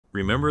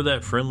Remember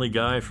that friendly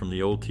guy from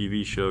the old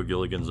TV show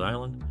Gilligan's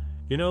Island?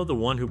 You know, the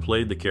one who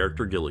played the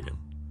character Gilligan.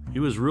 He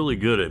was really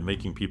good at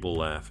making people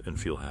laugh and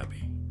feel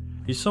happy.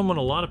 He's someone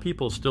a lot of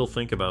people still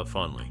think about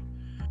fondly.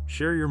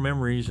 Share your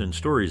memories and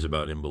stories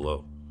about him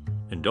below.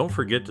 And don't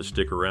forget to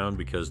stick around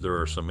because there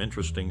are some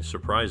interesting,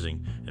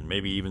 surprising, and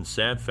maybe even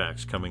sad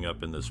facts coming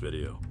up in this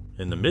video.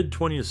 In the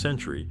mid-20th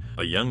century,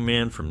 a young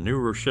man from New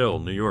Rochelle,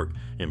 New York,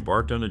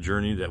 embarked on a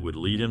journey that would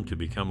lead him to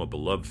become a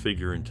beloved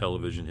figure in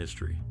television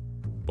history.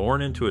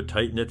 Born into a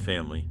tight-knit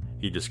family,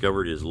 he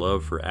discovered his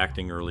love for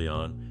acting early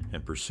on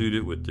and pursued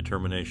it with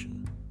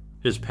determination.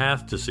 His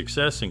path to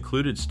success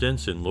included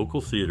stints in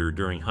local theater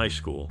during high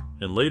school,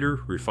 and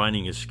later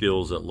refining his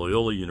skills at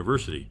Loyola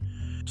University.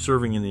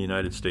 Serving in the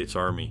United States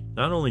Army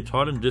not only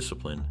taught him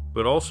discipline,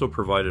 but also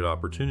provided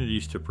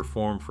opportunities to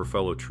perform for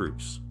fellow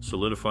troops,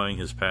 solidifying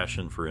his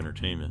passion for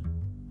entertainment.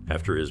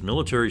 After his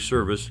military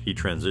service, he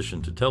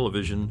transitioned to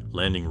television,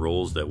 landing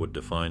roles that would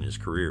define his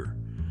career.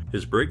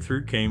 His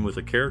breakthrough came with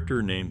a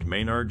character named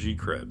Maynard G.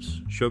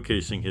 Krebs,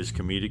 showcasing his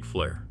comedic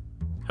flair.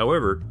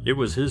 However, it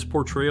was his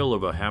portrayal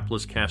of a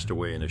hapless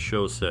castaway in a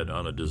show set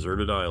on a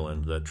deserted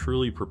island that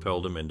truly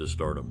propelled him into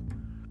stardom.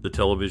 The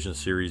television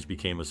series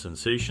became a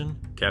sensation,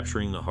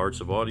 capturing the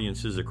hearts of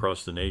audiences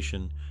across the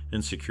nation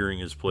and securing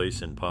his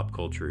place in pop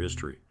culture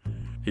history.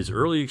 His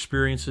early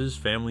experiences,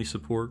 family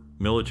support,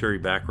 military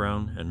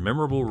background, and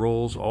memorable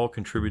roles all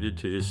contributed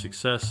to his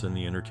success in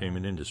the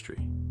entertainment industry.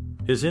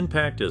 His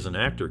impact as an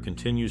actor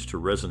continues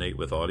to resonate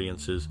with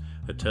audiences,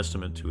 a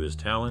testament to his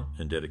talent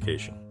and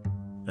dedication.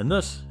 And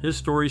thus, his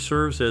story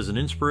serves as an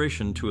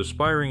inspiration to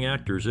aspiring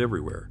actors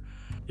everywhere.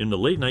 In the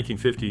late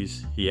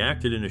 1950s, he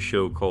acted in a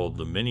show called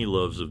The Many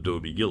Loves of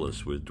Dobie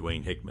Gillis with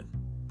Dwayne Hickman.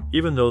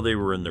 Even though they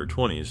were in their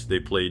 20s, they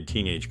played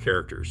teenage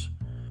characters.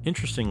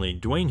 Interestingly,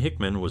 Dwayne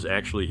Hickman was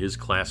actually his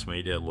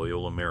classmate at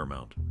Loyola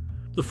Marymount.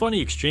 The funny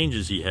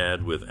exchanges he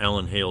had with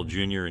Alan Hale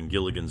Jr. in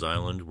Gilligan's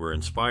Island were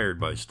inspired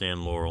by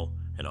Stan Laurel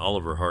and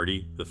Oliver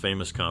Hardy, the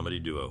famous comedy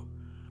duo.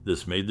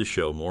 This made the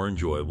show more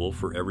enjoyable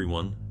for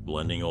everyone,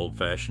 blending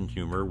old-fashioned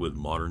humor with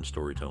modern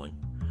storytelling.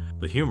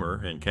 The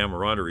humor and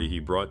camaraderie he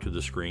brought to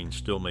the screen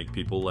still make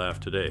people laugh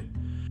today.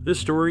 This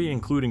story,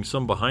 including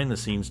some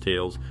behind-the-scenes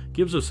tales,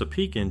 gives us a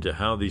peek into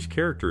how these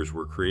characters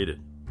were created.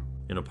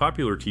 In a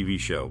popular TV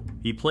show,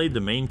 he played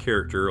the main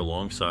character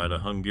alongside a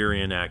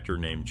Hungarian actor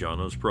named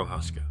Janos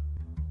Prohaska.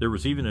 There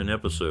was even an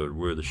episode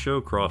where the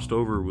show crossed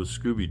over with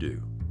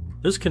Scooby-Doo.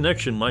 This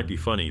connection might be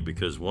funny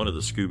because one of the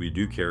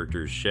Scooby-Doo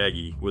characters,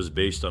 Shaggy, was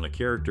based on a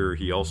character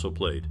he also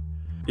played.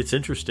 It's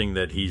interesting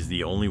that he's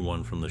the only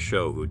one from the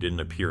show who didn't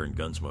appear in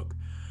Gunsmoke.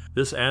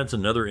 This adds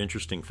another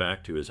interesting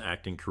fact to his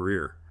acting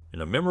career.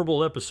 In a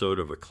memorable episode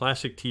of a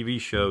classic TV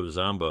show,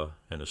 Zamba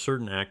and a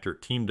certain actor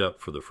teamed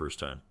up for the first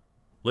time.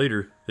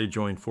 Later, they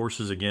joined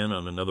forces again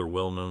on another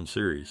well-known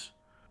series.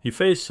 He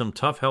faced some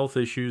tough health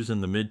issues in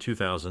the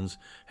mid-2000s,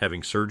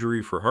 having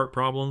surgery for heart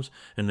problems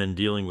and then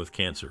dealing with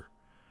cancer.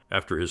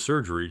 After his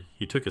surgery,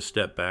 he took a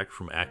step back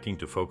from acting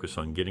to focus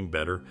on getting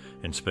better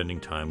and spending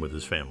time with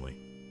his family.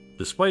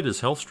 Despite his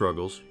health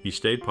struggles, he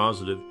stayed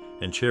positive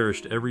and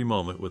cherished every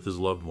moment with his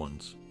loved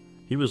ones.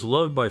 He was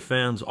loved by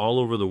fans all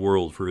over the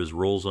world for his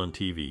roles on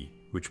TV,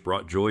 which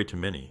brought joy to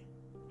many.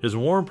 His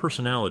warm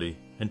personality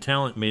and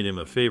talent made him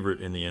a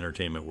favorite in the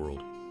entertainment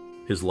world.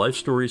 His life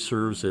story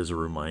serves as a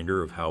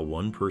reminder of how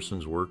one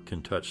person's work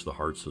can touch the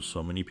hearts of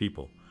so many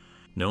people.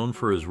 Known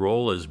for his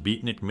role as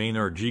beatnik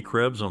Maynard G.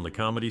 Krebs on the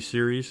comedy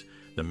series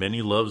The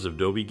Many Loves of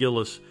Dobie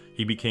Gillis,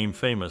 he became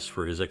famous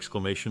for his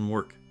exclamation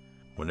work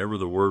whenever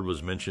the word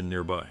was mentioned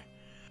nearby.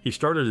 He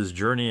started his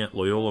journey at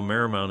Loyola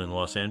Marymount in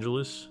Los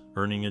Angeles,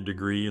 earning a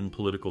degree in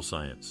political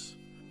science.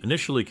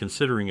 Initially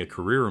considering a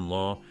career in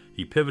law,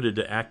 he pivoted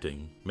to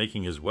acting,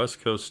 making his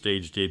West Coast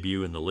stage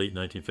debut in the late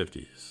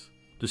 1950s.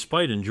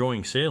 Despite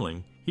enjoying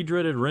sailing, he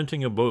dreaded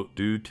renting a boat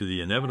due to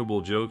the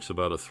inevitable jokes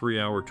about a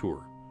 3-hour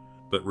tour.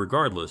 But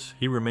regardless,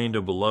 he remained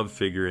a beloved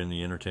figure in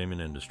the entertainment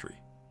industry.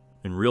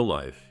 In real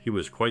life, he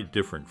was quite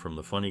different from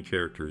the funny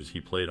characters he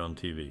played on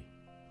TV.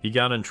 He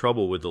got in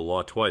trouble with the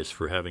law twice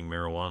for having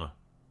marijuana.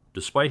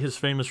 Despite his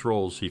famous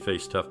roles, he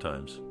faced tough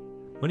times.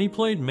 When he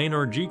played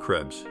Maynard G.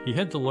 Krebs, he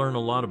had to learn a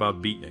lot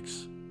about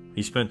beatniks.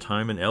 He spent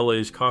time in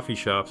LA's coffee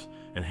shops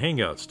and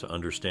hangouts to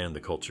understand the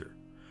culture.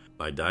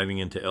 By diving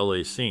into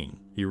LA's scene,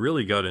 he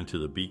really got into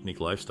the beatnik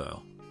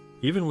lifestyle.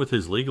 Even with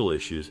his legal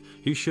issues,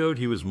 he showed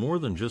he was more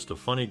than just a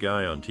funny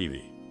guy on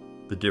TV.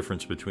 The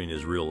difference between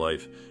his real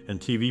life and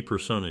TV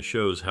persona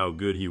shows how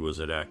good he was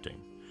at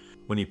acting.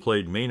 When he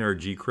played Maynard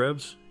G.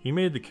 Krebs, he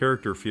made the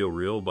character feel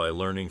real by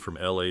learning from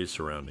LA's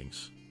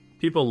surroundings.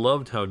 People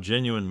loved how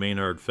genuine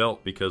Maynard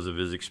felt because of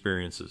his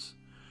experiences.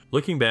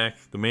 Looking back,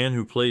 the man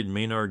who played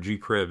Maynard G.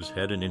 Krebs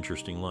had an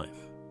interesting life.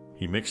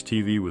 He mixed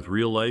TV with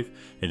real life,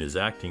 and his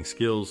acting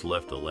skills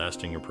left a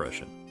lasting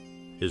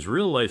impression. His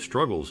real-life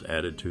struggles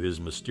added to his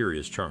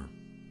mysterious charm.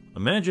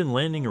 Imagine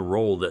landing a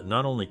role that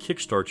not only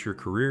kickstarts your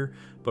career,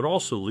 but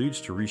also leads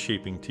to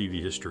reshaping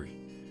TV history.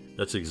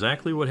 That's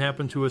exactly what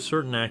happened to a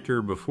certain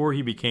actor before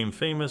he became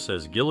famous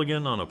as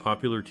Gilligan on a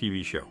popular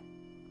TV show.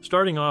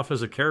 Starting off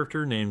as a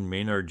character named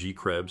Maynard G.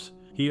 Krebs,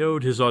 he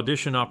owed his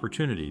audition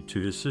opportunity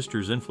to his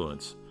sister's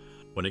influence.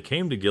 When it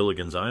came to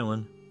Gilligan's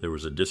Island, there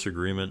was a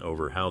disagreement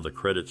over how the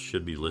credits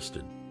should be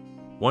listed.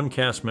 One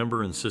cast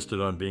member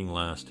insisted on being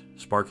last,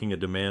 sparking a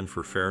demand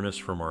for fairness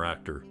from our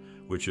actor,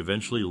 which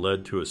eventually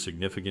led to a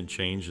significant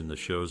change in the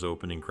show's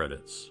opening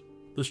credits.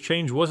 This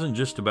change wasn't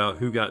just about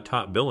who got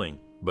top billing,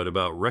 but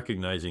about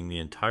recognizing the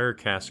entire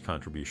cast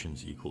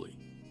contributions equally.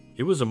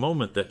 It was a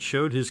moment that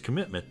showed his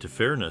commitment to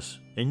fairness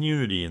and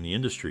unity in the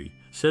industry,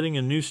 setting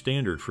a new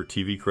standard for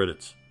TV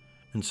credits.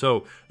 And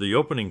so, the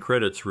opening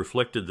credits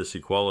reflected this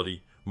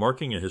equality,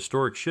 marking a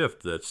historic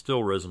shift that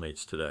still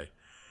resonates today.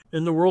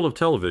 In the world of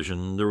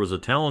television, there was a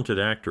talented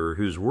actor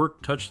whose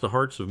work touched the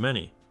hearts of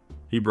many.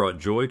 He brought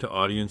joy to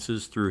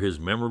audiences through his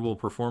memorable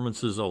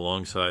performances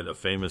alongside a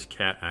famous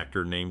cat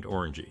actor named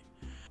Orangey.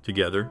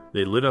 Together,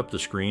 they lit up the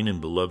screen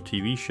in beloved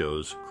TV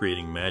shows,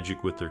 creating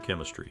magic with their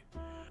chemistry.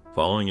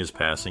 Following his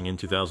passing in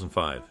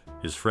 2005,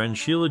 his friend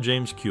Sheila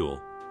James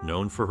Kuehl,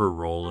 known for her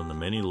role in The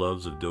Many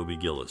Loves of Dobie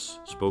Gillis,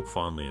 spoke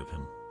fondly of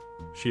him.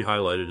 She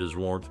highlighted his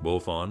warmth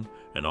both on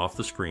and off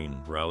the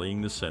screen,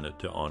 rallying the Senate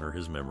to honor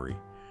his memory.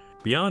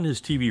 Beyond his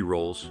TV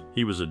roles,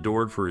 he was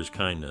adored for his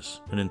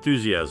kindness and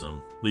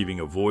enthusiasm, leaving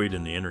a void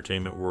in the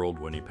entertainment world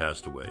when he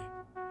passed away.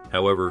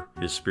 However,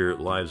 his spirit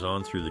lives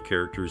on through the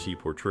characters he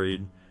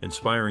portrayed,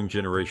 inspiring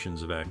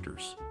generations of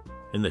actors.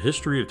 In the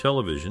history of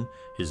television,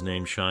 his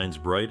name shines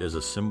bright as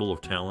a symbol of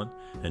talent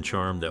and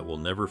charm that will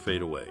never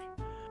fade away.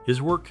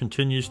 His work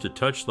continues to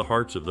touch the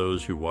hearts of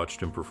those who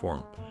watched him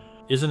perform.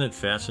 Isn't it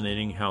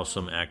fascinating how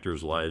some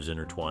actors' lives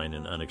intertwine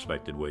in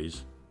unexpected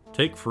ways?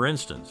 Take, for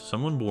instance,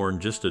 someone born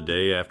just a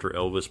day after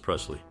Elvis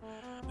Presley.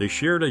 They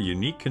shared a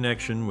unique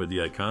connection with the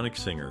iconic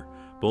singer,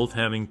 both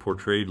having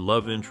portrayed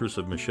love interests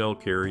of Michelle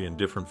Carey in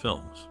different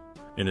films.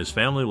 In his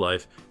family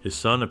life, his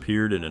son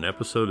appeared in an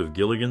episode of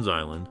Gilligan's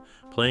Island,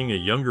 playing a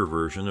younger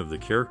version of the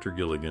character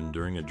Gilligan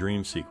during a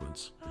dream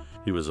sequence.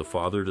 He was a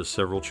father to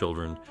several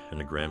children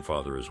and a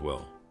grandfather as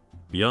well.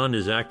 Beyond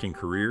his acting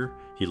career,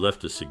 he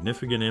left a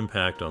significant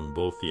impact on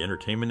both the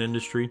entertainment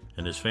industry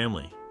and his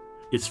family.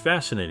 It's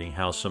fascinating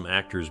how some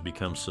actors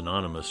become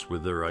synonymous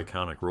with their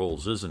iconic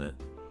roles, isn't it?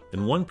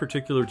 In one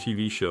particular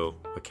TV show,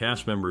 a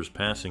cast member's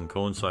passing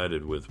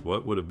coincided with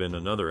what would have been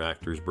another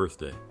actor's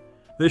birthday.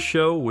 This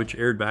show, which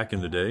aired back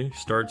in the day,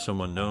 starred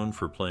someone known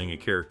for playing a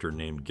character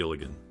named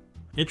Gilligan.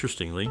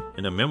 Interestingly,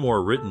 in a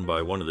memoir written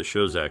by one of the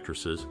show's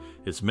actresses,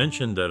 it's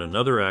mentioned that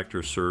another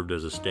actor served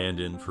as a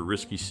stand-in for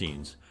risky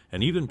scenes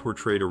and even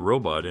portrayed a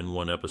robot in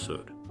one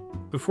episode.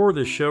 Before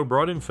this show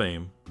brought him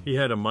fame, he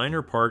had a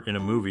minor part in a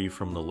movie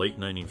from the late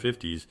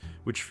 1950s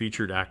which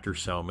featured actor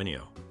Sal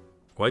Mineo.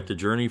 Quite the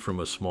journey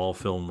from a small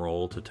film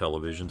role to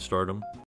television stardom.